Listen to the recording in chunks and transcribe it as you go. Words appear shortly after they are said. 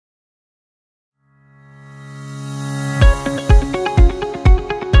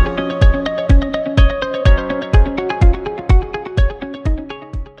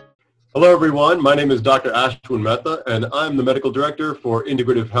Hello, everyone. My name is Dr. Ashwin Mehta, and I'm the Medical Director for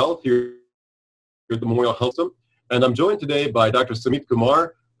Integrative Health here at the Memorial Health System. And I'm joined today by Dr. Sameet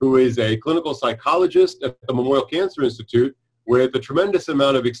Kumar, who is a clinical psychologist at the Memorial Cancer Institute with a tremendous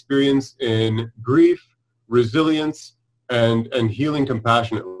amount of experience in grief, resilience, and healing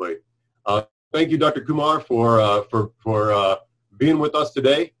compassionately. Thank you, Dr. Kumar, for being with us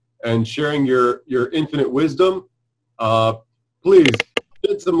today and sharing your infinite wisdom. Please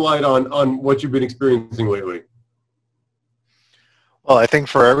shed some light on what you've been experiencing lately. Well, I think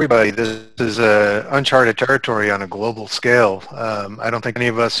for everybody, this is uncharted territory on a global scale. I don't think any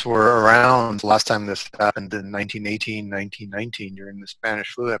of us were around the last time this happened in 1918, 1919, during the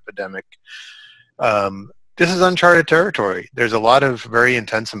Spanish flu epidemic. This is uncharted territory. There's a lot of very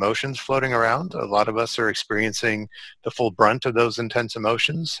intense emotions floating around. A lot of us are experiencing the full brunt of those intense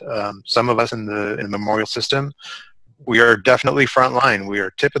emotions. Some of us in the memorial system, we are definitely frontline. We are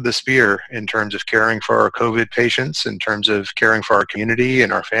tip of the spear in terms of caring for our COVID patients, in terms of caring for our community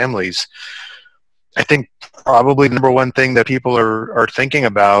and our families. I think probably the number one thing that people are thinking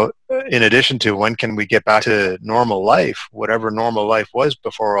about, in addition to when can we get back to normal life, whatever normal life was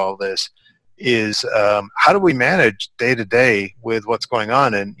before all this, is how do we manage day to day with what's going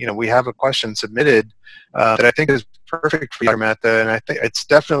on? And, you know, we have a question submitted that I think is perfect for you, Dr. Mehta, and I think it's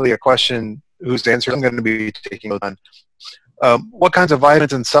definitely a question whose answer I'm going to be taking on. What kinds of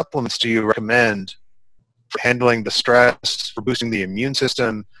vitamins and supplements do you recommend for handling the stress, for boosting the immune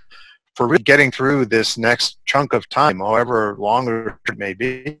system, for really getting through this next chunk of time, however long it may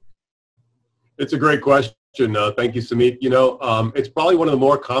be? It's a great question. Thank you, Sameet. You know, it's probably one of the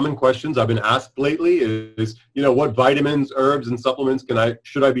more common questions I've been asked lately is, you know, what vitamins, herbs, and supplements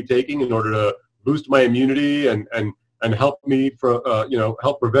should I be taking in order to boost my immunity and help me from,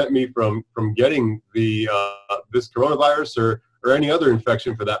 help prevent me from getting this coronavirus or any other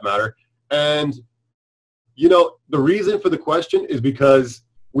infection for that matter. And, you know, the reason for the question is because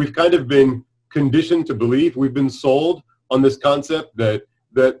we've kind of been conditioned to believe, we've been sold on this concept that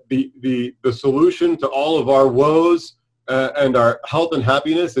the solution to all of our woes and our health and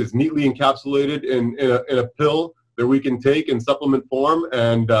happiness is neatly encapsulated in a pill that we can take in supplement form,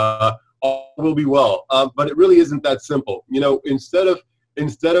 and all will be well. But it really isn't that simple. You know, instead of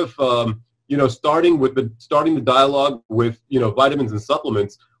starting the dialogue with, you know, vitamins and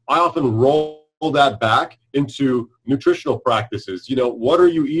supplements, I often roll that back into nutritional practices. You know, what are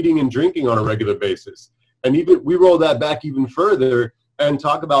you eating and drinking on a regular basis? And even we roll that back even further and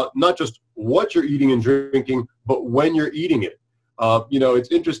talk about not just what you're eating and drinking, but when you're eating it. You know, it's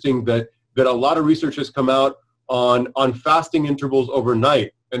interesting that a lot of research has come out on fasting intervals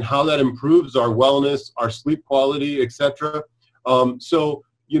overnight and how that improves our wellness, our sleep quality, etc. So,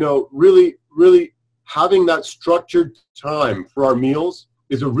 you know, really having that structured time for our meals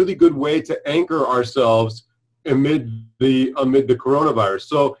is a really good way to anchor ourselves amid the coronavirus.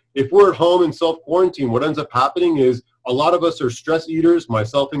 So if we're at home in self-quarantine, what ends up happening is a lot of us are stress eaters,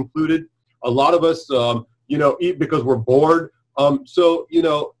 myself included. A lot of us, eat because we're bored. So, you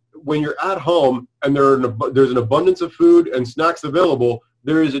know, when you're at home and there's an abundance of food and snacks available,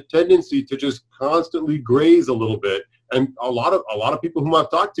 there is a tendency to just constantly graze a little bit. And a lot of people whom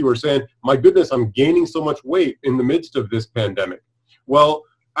I've talked to are saying, my goodness, I'm gaining so much weight in the midst of this pandemic. Well,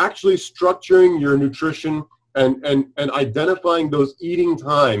 actually structuring your nutrition and identifying those eating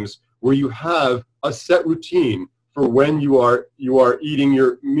times where you have a set routine for when you are eating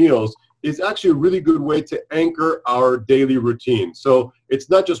your meals is actually a really good way to anchor our daily routine. So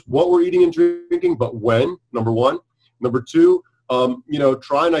it's not just what we're eating and drinking, but when, number one. Number two,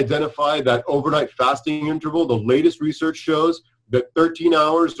 try and identify that overnight fasting interval. The latest research shows that 13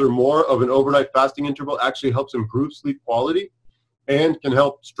 hours or more of an overnight fasting interval actually helps improve sleep quality and can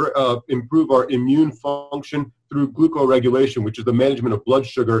help improve our immune function through glucoregulation, which is the management of blood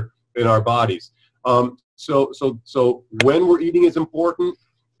sugar in our bodies. So when we're eating is important,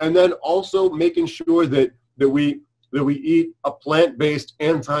 and then also making sure that we eat a plant-based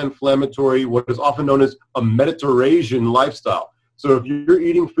anti-inflammatory, what is often known as a Mediterranean lifestyle. So if you're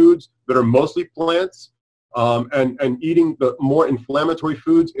eating foods that are mostly plants and eating the more inflammatory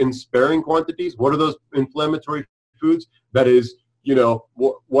foods in sparing quantities, what are those inflammatory foods? That is, you know,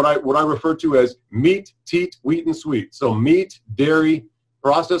 what I refer to as meat, teat, wheat, and sweet. So meat, dairy,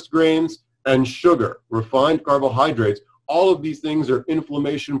 processed grains, and sugar, refined carbohydrates. All of these things are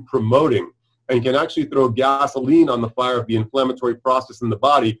inflammation promoting and can actually throw gasoline on the fire of the inflammatory process in the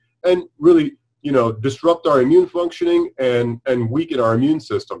body and really, you know, disrupt our immune functioning and weaken our immune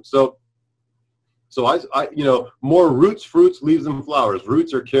system. So I more roots, fruits, leaves, and flowers.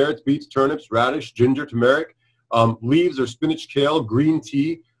 Roots are carrots, beets, turnips, radish, ginger, turmeric. Leaves are spinach, kale, green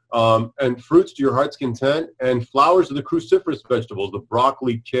tea, and fruits to your heart's content, and flowers are the cruciferous vegetables, the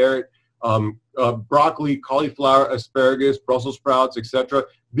broccoli, carrot, broccoli, cauliflower, asparagus, Brussels sprouts, etc.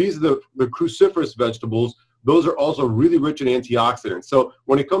 These are the cruciferous vegetables. Those are also really rich in antioxidants. So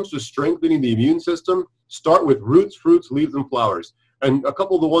when it comes to strengthening the immune system, start with roots, fruits, leaves, and flowers. And a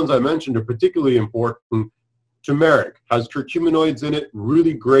couple of the ones I mentioned are particularly important. Turmeric has curcuminoids in it,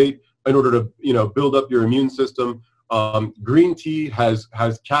 really great in order to build up your immune system. Green tea has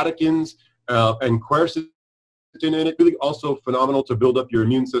catechins and quercetin in it, really also phenomenal to build up your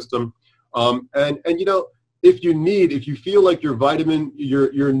immune system. If you feel like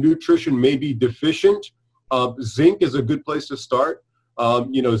your nutrition may be deficient, zinc is a good place to start.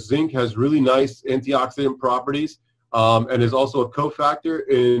 Zinc has really nice antioxidant properties and is also a cofactor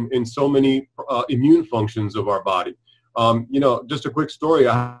in so many immune functions of our body. Just a quick story.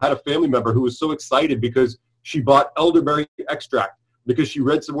 I had a family member who was so excited because she bought elderberry extract because she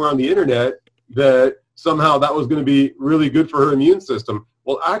read somewhere on the internet that somehow that was going to be really good for her immune system.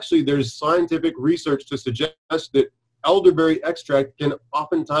 Well, actually, there's scientific research to suggest that elderberry extract can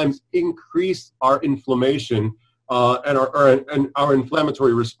oftentimes increase our inflammation and our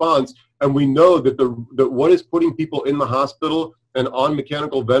inflammatory response. And we know that what is putting people in the hospital and on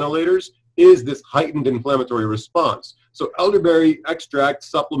mechanical ventilators is this heightened inflammatory response. So elderberry extract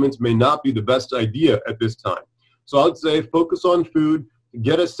supplements may not be the best idea at this time. So I would say focus on food,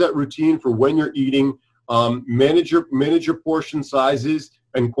 get a set routine for when you're eating, manage your portion sizes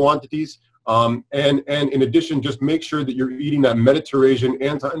and quantities, and in addition, just make sure that you're eating that Mediterranean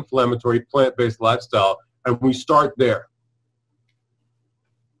anti-inflammatory plant-based lifestyle, and we start there.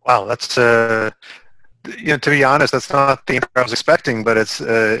 Wow, that's to be honest, that's not the answer I was expecting, but it's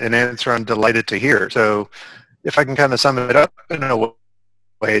an answer I'm delighted to hear. So if I can kind of sum it up in a way,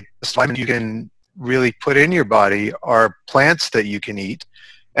 the supplements you can really put in your body are plants that you can eat,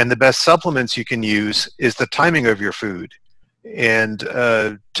 and the best supplements you can use is the timing of your food. And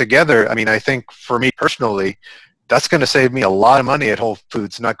together, I think for me personally, that's going to save me a lot of money at Whole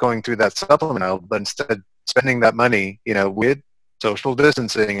Foods, not going through that supplement aisle, but instead spending that money, with social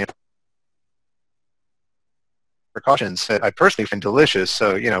distancing and precautions that I personally find delicious.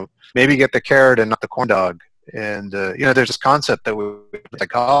 So, maybe get the carrot and not the corn dog. And, there's this concept that with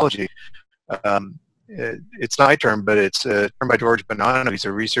psychology, it's not my term, but it's a term by George Bonanno. He's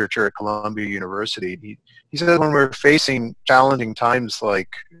a researcher at Columbia University. He said when we're facing challenging times, like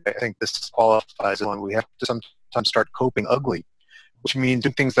I think this qualifies as one, we have to sometimes start coping ugly, which means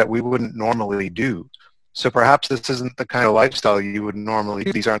doing things that we wouldn't normally do. So perhaps this isn't the kind of lifestyle you would normally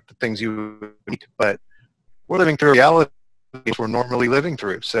do. These aren't the things you would need, but we're living through a reality we're normally living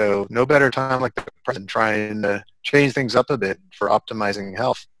through. So no better time like the present trying to change things up a bit for optimizing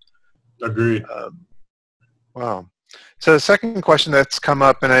health. Agreed. Wow. So the second question that's come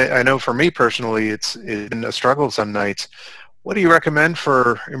up, and I know for me personally, it's been a struggle some nights. What do you recommend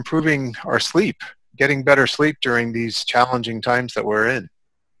for improving our sleep, getting better sleep during these challenging times that we're in?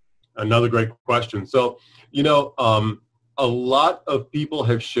 Another great question. So, a lot of people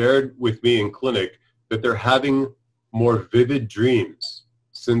have shared with me in clinic that they're having more vivid dreams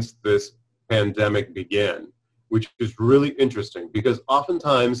since this pandemic began, which is really interesting because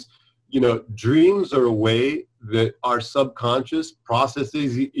oftentimes, dreams are a way that our subconscious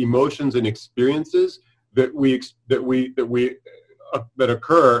processes emotions and experiences that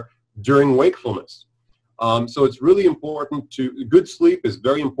occur during wakefulness. So it's really important good sleep is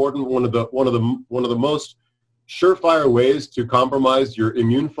very important. One of the most surefire ways to compromise your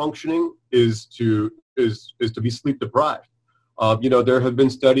immune functioning is to be sleep deprived. There have been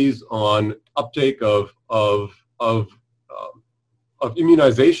studies on uptake of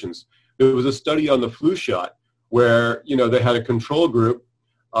immunizations. There was a study on the flu shot where they had a control group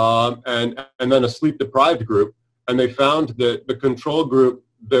and then a sleep deprived group, and they found that the control group,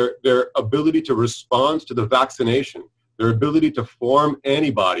 their ability to respond to the vaccination, their ability to form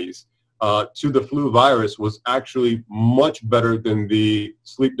antibodies to the flu virus was actually much better than the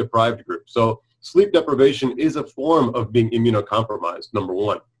sleep deprived group. So sleep deprivation is a form of being immunocompromised, number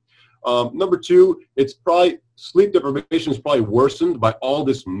one. Number two, sleep deprivation is probably worsened by all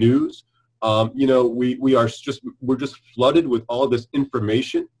this news. We're just flooded with all this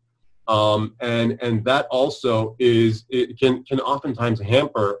information. And that also can oftentimes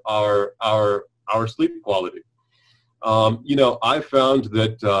hamper our sleep quality. I found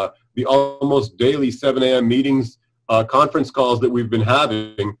that the almost daily 7 a.m. meetings, conference calls that we've been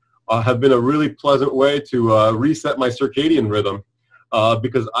having have been a really pleasant way to reset my circadian rhythm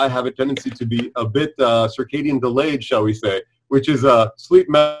because I have a tendency to be a bit circadian delayed, shall we say, which is sleep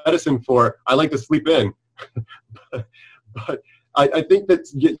medicine for I like to sleep in. but I think that,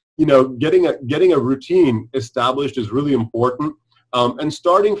 getting a routine established is really important. And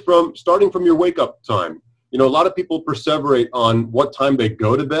starting from your wake up time. A lot of people perseverate on what time they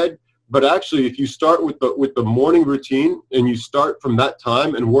go to bed, but actually if you start with the morning routine and you start from that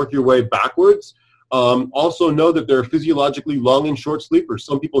time and work your way backwards, also know that there are physiologically long and short sleepers.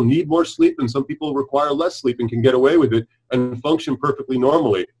 Some people need more sleep and some people require less sleep and can get away with it and function perfectly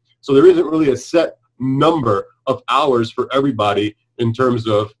normally. So there isn't really a set number of hours for everybody in terms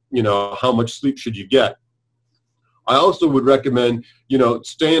of, how much sleep should you get. I also would recommend,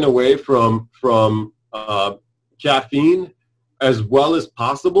 staying away from caffeine as well as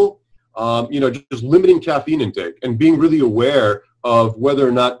possible. Just limiting caffeine intake and being really aware of whether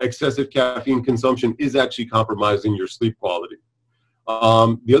or not excessive caffeine consumption is actually compromising your sleep quality.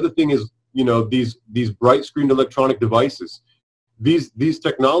 The other thing is, these bright screened electronic devices. These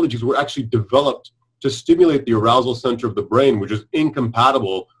technologies were actually developed to stimulate the arousal center of the brain, which is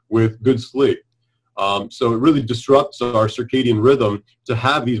incompatible with good sleep. So it really disrupts our circadian rhythm to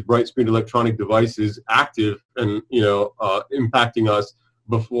have these bright screen electronic devices active and impacting us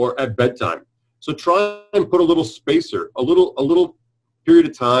at bedtime. So try and put a little spacer, a little period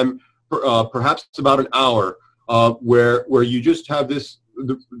of time, perhaps about an hour, where you just have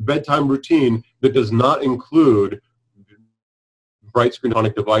the bedtime routine that does not include bright screen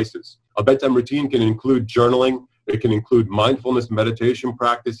electronic devices. A bedtime routine can include journaling. It can include mindfulness meditation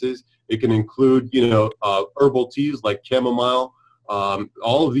practices. It can include, herbal teas like chamomile.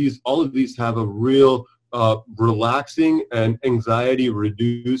 All of these have a real relaxing and anxiety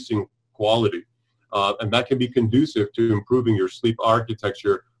reducing quality. And that can be conducive to improving your sleep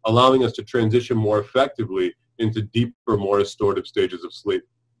architecture, allowing us to transition more effectively into deeper, more restorative stages of sleep.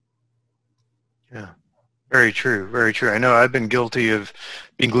 Yeah. Very true, very true. I know I've been guilty of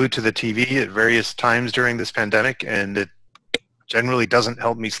being glued to the TV at various times during this pandemic, and it generally doesn't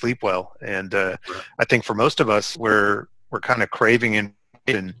help me sleep well. And I think for most of us, we're kind of craving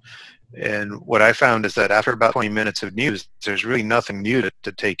information. And what I found is that after about 20 minutes of news, there's really nothing new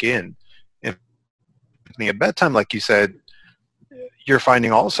to take in. And at bedtime, like you said, you're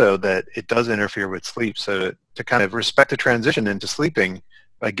finding also that it does interfere with sleep. So to kind of respect the transition into sleeping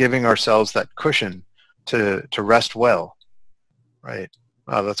by giving ourselves that cushion to rest well, right?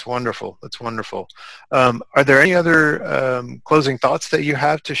 Wow, that's wonderful. That's wonderful. Are there any other closing thoughts that you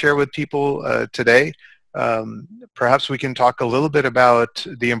have to share with people today? Perhaps we can talk a little bit about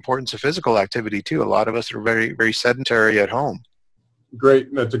the importance of physical activity too. A lot of us are very, very sedentary at home.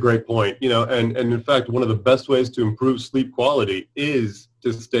 Great. That's a great point. And in fact, one of the best ways to improve sleep quality is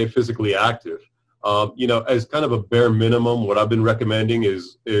to stay physically active. As kind of a bare minimum, what I've been recommending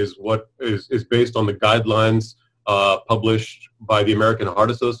is what is based on the guidelines published by the American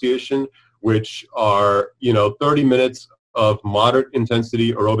Heart Association, which are 30 minutes of moderate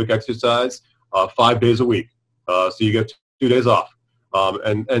intensity aerobic exercise 5 days a week. So you get 2 days off.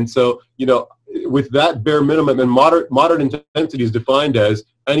 And so with that bare minimum, and moderate intensity is defined as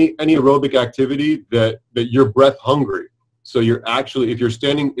any aerobic activity that you're breath hungry. So you're actually,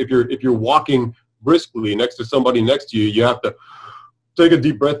 if you're walking briskly next to somebody next to you, you have to take a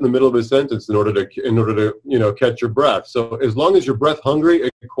deep breath in the middle of a sentence in order to catch your breath. So as long as you're breath hungry,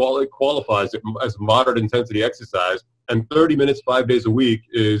 it qualifies as moderate intensity exercise. And 30 minutes 5 days a week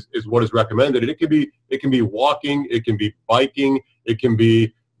is what is recommended. And it can be walking, it can be biking, it can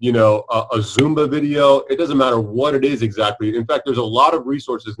be a Zumba video. It doesn't matter what it is exactly. In fact, there's a lot of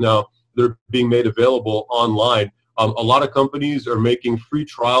resources now that are being made available online. A lot of companies are making free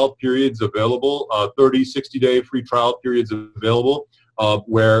trial periods available, 30, 60-day free trial periods available,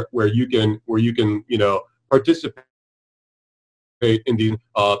 where you can participate in these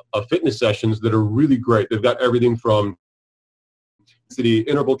fitness sessions that are really great. They've got everything from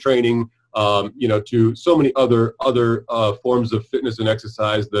interval training, to so many other forms of fitness and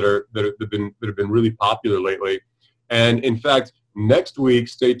exercise that have been really popular lately. And in fact, next week,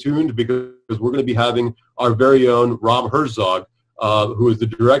 stay tuned, because we're going to be having our very own Rob Herzog, who is the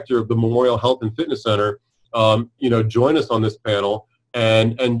director of the Memorial Health and Fitness Center, join us on this panel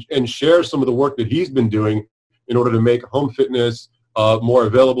and share some of the work that he's been doing in order to make home fitness more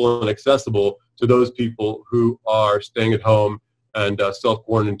available and accessible to those people who are staying at home and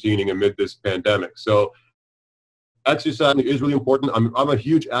self-quarantining amid this pandemic. So exercise is really important. I'm a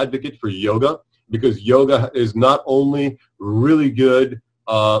huge advocate for yoga, because yoga is not only really good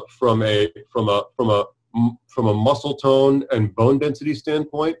from a muscle tone and bone density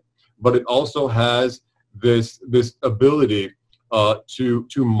standpoint, but it also has this ability to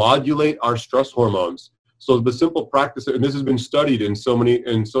modulate our stress hormones. So the simple practice, and this has been studied in so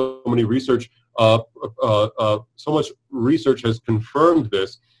many research so much research has confirmed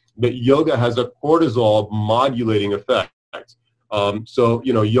this, that yoga has a cortisol modulating effect. So,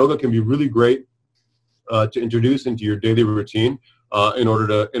 yoga can be really great to introduce into your daily routine in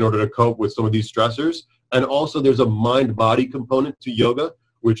order to cope with some of these stressors. And also, there's a mind-body component to yoga,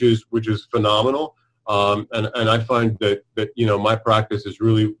 which is phenomenal. And I find that my practice is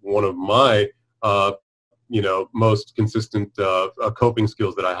really one of my most consistent coping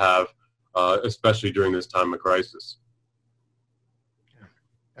skills that I have, especially during this time of crisis.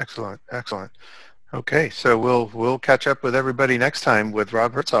 Excellent, excellent. Okay, so we'll catch up with everybody next time with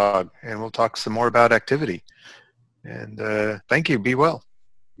Rob Herzog, and we'll talk some more about activity. And thank you. Be well.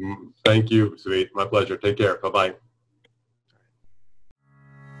 Thank you, Sameet. My pleasure. Take care. Bye-bye.